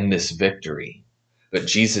in this victory. But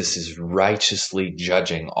Jesus is righteously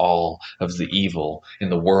judging all of the evil in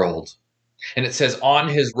the world. And it says on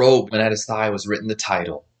his robe and at his thigh was written the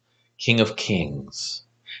title, King of Kings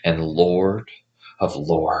and Lord of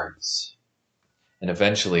Lords. And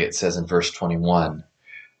eventually it says in verse 21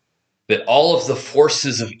 that all of the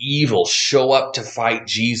forces of evil show up to fight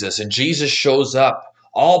Jesus. And Jesus shows up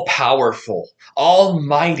all powerful,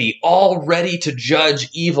 almighty, all ready to judge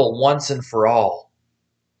evil once and for all.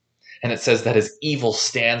 And it says that his evil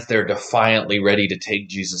stands there defiantly ready to take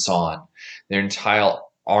Jesus on. Their entire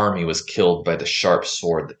army was killed by the sharp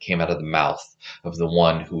sword that came out of the mouth of the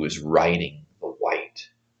one who was riding the white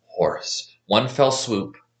horse. One fell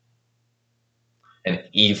swoop, and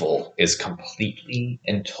evil is completely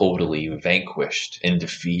and totally vanquished and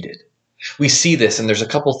defeated. We see this, and there's a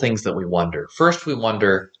couple things that we wonder. First, we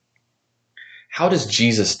wonder, how does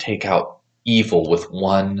Jesus take out evil with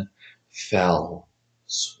one fell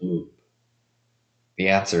swoop? The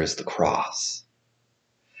answer is the cross.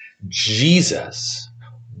 Jesus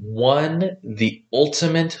won the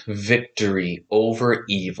ultimate victory over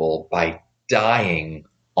evil by dying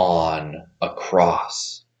on a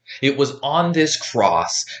cross. It was on this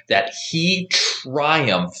cross that he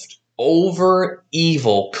triumphed over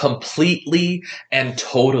evil completely and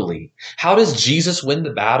totally. How does Jesus win the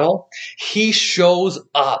battle? He shows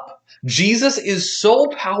up. Jesus is so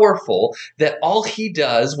powerful that all he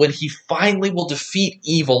does when he finally will defeat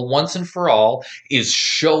evil once and for all is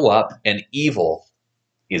show up, and evil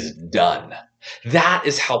is done. That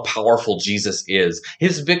is how powerful Jesus is.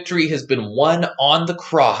 His victory has been won on the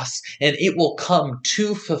cross, and it will come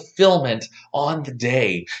to fulfillment on the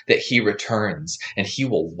day that he returns, and he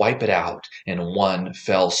will wipe it out in one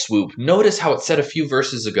fell swoop. Notice how it said a few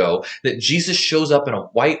verses ago that Jesus shows up in a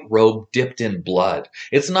white robe dipped in blood.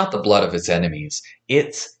 It's not the blood of his enemies.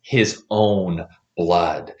 It's his own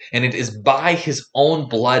blood. And it is by his own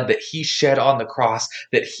blood that he shed on the cross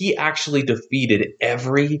that he actually defeated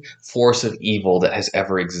every force of evil that has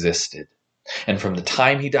ever existed. And from the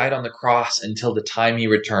time he died on the cross until the time he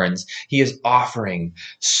returns, he is offering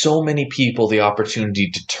so many people the opportunity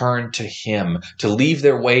to turn to him, to leave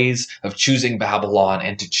their ways of choosing Babylon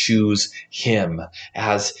and to choose him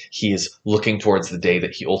as he is looking towards the day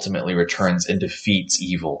that he ultimately returns and defeats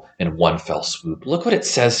evil in one fell swoop. Look what it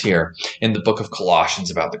says here in the book of Colossians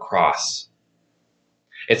about the cross.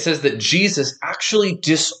 It says that Jesus actually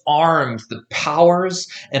disarmed the powers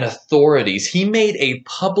and authorities. He made a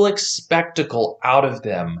public spectacle out of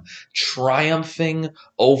them, triumphing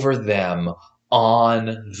over them on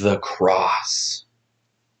the cross.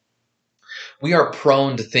 We are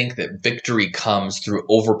prone to think that victory comes through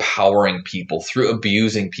overpowering people, through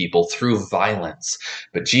abusing people, through violence.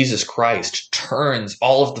 But Jesus Christ turns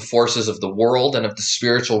all of the forces of the world and of the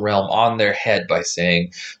spiritual realm on their head by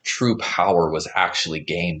saying, true power was actually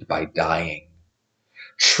gained by dying.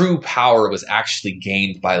 True power was actually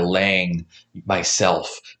gained by laying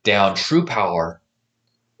myself down. True power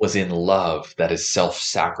was in love that is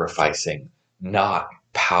self-sacrificing, not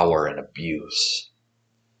power and abuse.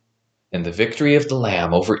 And the victory of the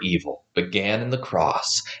Lamb over evil began in the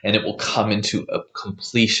cross, and it will come into a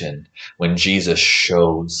completion when Jesus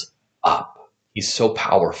shows up. He's so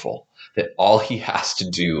powerful that all he has to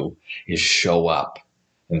do is show up,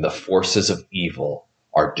 and the forces of evil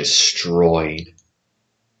are destroyed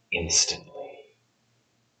instantly.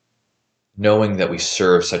 Knowing that we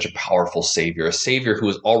serve such a powerful Savior, a Savior who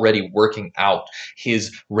is already working out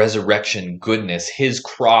his resurrection goodness, his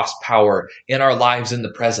cross power in our lives in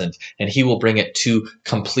the present, and he will bring it to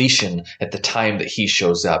completion at the time that he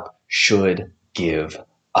shows up, should give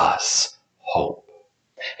us hope.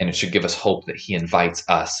 And it should give us hope that he invites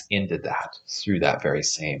us into that through that very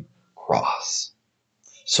same cross.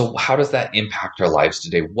 So how does that impact our lives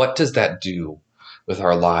today? What does that do with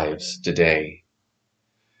our lives today?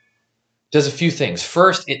 Does a few things.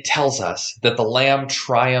 First, it tells us that the Lamb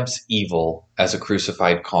triumphs evil as a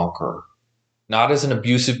crucified conqueror, not as an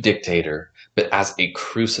abusive dictator, but as a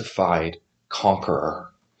crucified conqueror.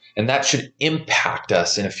 And that should impact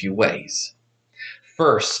us in a few ways.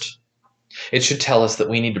 First, it should tell us that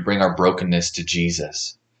we need to bring our brokenness to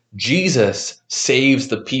Jesus. Jesus saves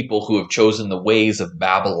the people who have chosen the ways of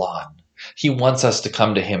Babylon. He wants us to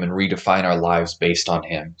come to him and redefine our lives based on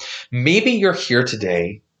him. Maybe you're here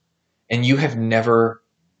today and you have never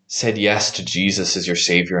said yes to Jesus as your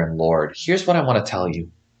Savior and Lord. Here's what I want to tell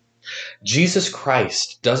you. Jesus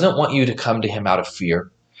Christ doesn't want you to come to him out of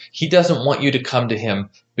fear. He doesn't want you to come to him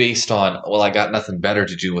based on, well, I got nothing better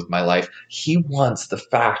to do with my life. He wants the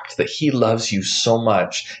fact that he loves you so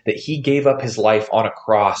much that he gave up his life on a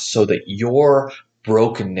cross so that your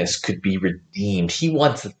brokenness could be redeemed. He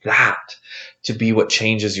wants that to be what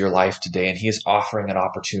changes your life today, and he is offering an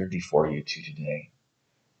opportunity for you today.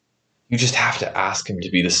 You just have to ask him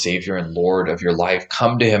to be the Savior and Lord of your life.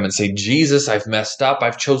 Come to him and say, Jesus, I've messed up.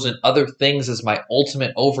 I've chosen other things as my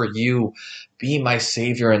ultimate over you. Be my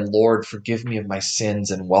Savior and Lord. Forgive me of my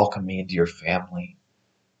sins and welcome me into your family.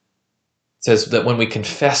 It says that when we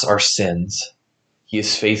confess our sins, he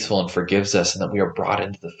is faithful and forgives us, and that we are brought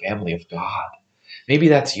into the family of God. Maybe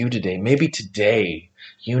that's you today. Maybe today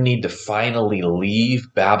you need to finally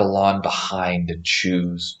leave Babylon behind and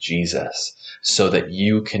choose Jesus so that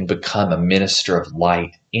you can become a minister of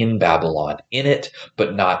light in Babylon, in it,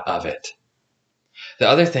 but not of it. The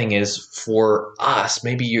other thing is for us,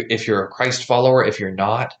 if you're a Christ follower, if you're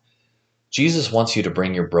not, Jesus wants you to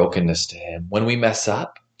bring your brokenness to him. When we mess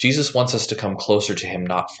up, Jesus wants us to come closer to him,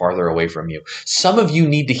 not farther away from you. Some of you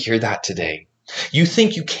need to hear that today. You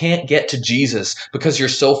think you can't get to Jesus because you're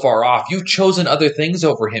so far off. You've chosen other things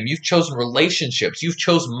over him. You've chosen relationships. You've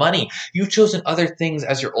chosen money. You've chosen other things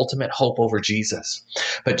as your ultimate hope over Jesus.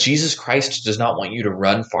 But Jesus Christ does not want you to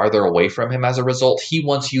run farther away from him as a result. He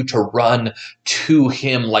wants you to run to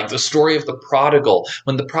him, like the story of the prodigal.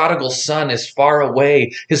 When the prodigal son is far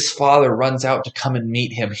away, his father runs out to come and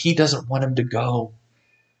meet him. He doesn't want him to go.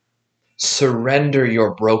 Surrender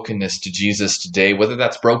your brokenness to Jesus today, whether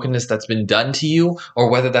that's brokenness that's been done to you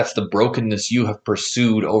or whether that's the brokenness you have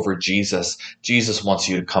pursued over Jesus. Jesus wants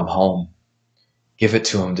you to come home. Give it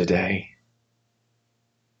to him today.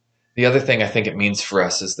 The other thing I think it means for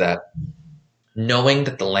us is that knowing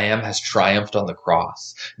that the Lamb has triumphed on the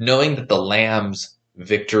cross, knowing that the Lamb's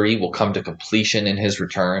victory will come to completion in his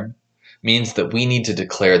return, means that we need to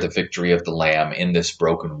declare the victory of the Lamb in this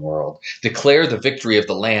broken world. Declare the victory of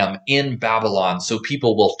the Lamb in Babylon so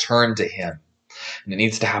people will turn to him. And it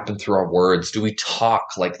needs to happen through our words. Do we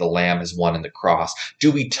talk like the Lamb has won in the cross?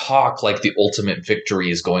 Do we talk like the ultimate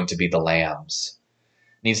victory is going to be the Lamb's?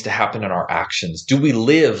 It needs to happen in our actions. Do we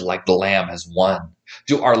live like the Lamb has won?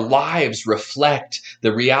 Do our lives reflect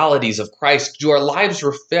the realities of Christ? Do our lives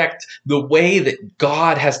reflect the way that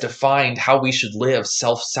God has defined how we should live,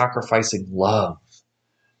 self-sacrificing love?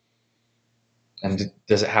 And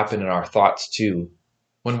does it happen in our thoughts too?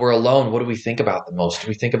 When we're alone, what do we think about the most? Do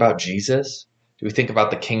we think about Jesus? Do we think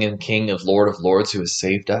about the King and King of Lords who has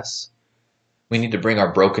saved us? We need to bring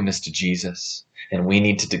our brokenness to Jesus, and we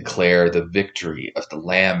need to declare the victory of the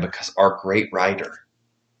Lamb because our great writer,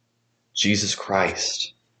 Jesus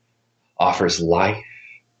Christ, offers life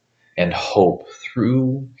and hope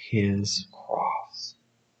through his cross.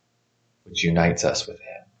 which unites us with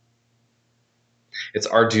him. It's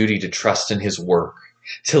our duty to trust in his work,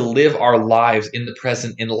 to live our lives in the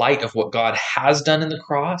present in light of what God has done in the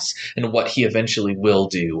cross and what he eventually will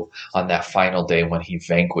do on that final day when he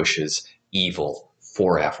vanquishes evil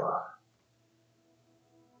forever.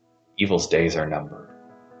 Evil's days are numbered,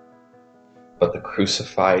 but the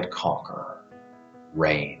crucified conqueror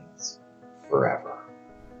reigns forever.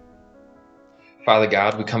 Father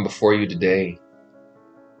God, we come before you today.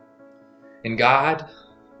 And God,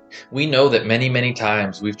 we know that many, many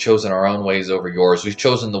times we've chosen our own ways over yours. We've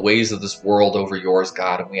chosen the ways of this world over yours,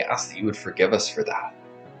 God, and we ask that you would forgive us for that.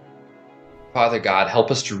 Father God, help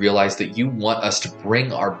us to realize that you want us to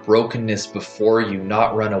bring our brokenness before you,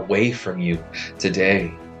 not run away from you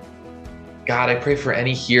today. God, I pray for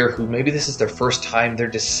any here who maybe this is their first time they're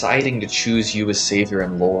deciding to choose you as Savior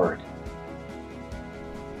and Lord.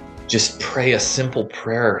 Just pray a simple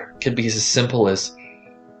prayer. It could be as simple as,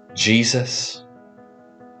 Jesus,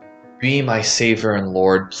 be my Savior and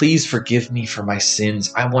Lord. Please forgive me for my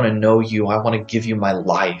sins. I want to know you. I want to give you my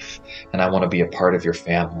life, and I want to be a part of your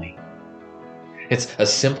family. It's a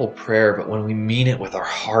simple prayer, but when we mean it with our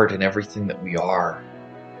heart and everything that we are,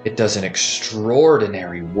 it does an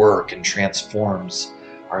extraordinary work and transforms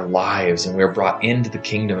our lives, and we are brought into the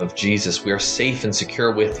kingdom of Jesus. We are safe and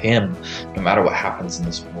secure with him, no matter what happens in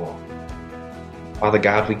this world. Father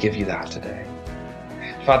God, we give you that today.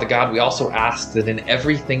 Father God, we also ask that in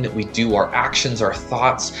everything that we do, our actions, our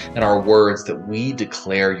thoughts, and our words, that we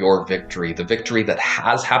declare your victory, the victory that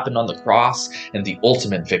has happened on the cross and the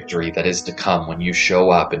ultimate victory that is to come when you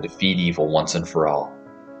show up and defeat evil once and for all.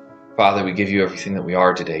 Father, we give you everything that we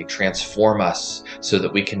are today. Transform us so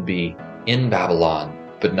that we can be in Babylon,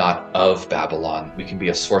 but not of Babylon. We can be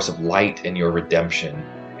a source of light in your redemption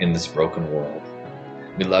in this broken world.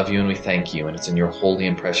 We love you and we thank you, and it's in your holy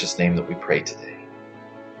and precious name that we pray today.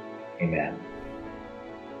 Amen.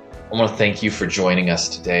 I want to thank you for joining us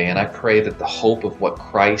today, and I pray that the hope of what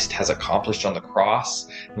Christ has accomplished on the cross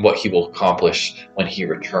and what he will accomplish when he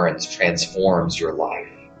returns transforms your life.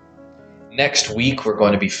 Next week, we're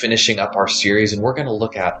going to be finishing up our series, and we're going to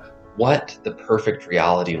look at what the perfect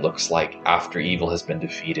reality looks like after evil has been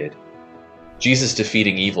defeated. Jesus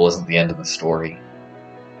defeating evil isn't the end of the story.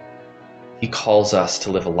 He calls us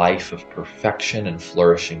to live a life of perfection and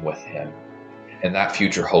flourishing with him. And that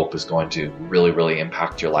future hope is going to really, really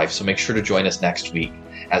impact your life. So make sure to join us next week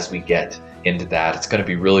as we get into that. It's going to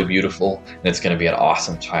be really beautiful, and it's going to be an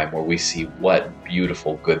awesome time where we see what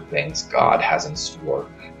beautiful, good things God has in store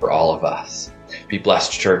for all of us. Be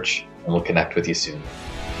blessed, church, and we'll connect with you soon.